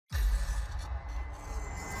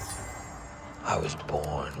I was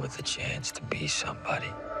born with a chance to be somebody.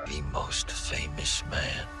 The most famous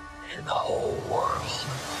man in the whole world.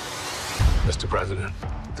 Mr. President,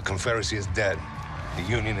 the Confederacy is dead. The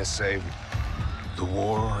Union is saved. The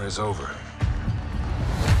war is over.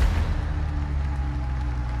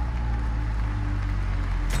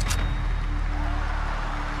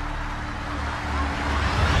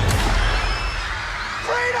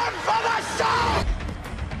 Freedom for the South!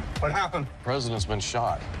 What happened? The president's been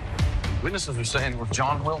shot. Witnesses are saying it was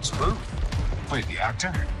John Wilkes Booth. Wait, the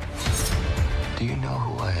actor? Do you know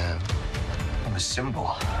who I am? I'm a symbol.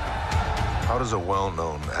 How does a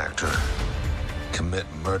well-known actor commit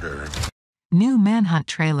murder? New Manhunt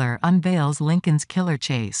trailer unveils Lincoln's killer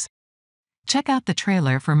chase. Check out the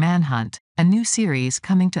trailer for Manhunt, a new series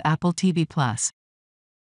coming to Apple TV+.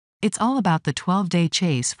 It's all about the 12-day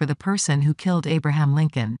chase for the person who killed Abraham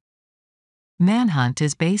Lincoln. Manhunt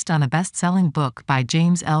is based on a best-selling book by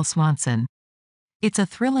James L. Swanson. It's a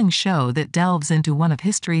thrilling show that delves into one of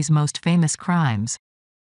history's most famous crimes.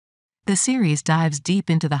 The series dives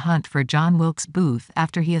deep into the hunt for John Wilkes Booth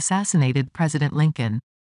after he assassinated President Lincoln.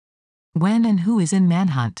 When and who is in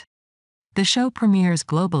Manhunt? The show premieres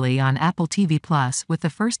globally on Apple TV+ with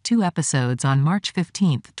the first 2 episodes on March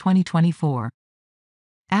 15, 2024.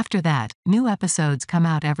 After that, new episodes come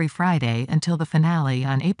out every Friday until the finale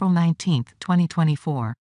on April 19,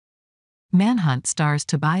 2024. Manhunt stars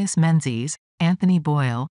Tobias Menzies, Anthony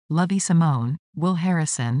Boyle, Lovie Simone, Will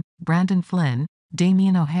Harrison, Brandon Flynn,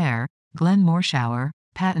 Damian O'Hare, Glenn Morshower,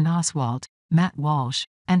 Patton Oswalt, Matt Walsh,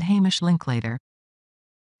 and Hamish Linklater.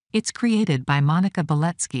 It's created by Monica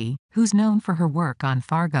Beletsky, who's known for her work on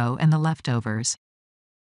Fargo and The Leftovers.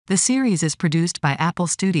 The series is produced by Apple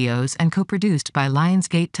Studios and co-produced by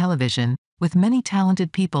Lionsgate Television, with many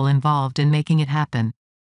talented people involved in making it happen.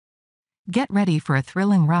 Get ready for a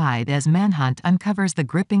thrilling ride as Manhunt uncovers the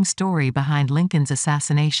gripping story behind Lincoln's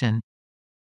assassination.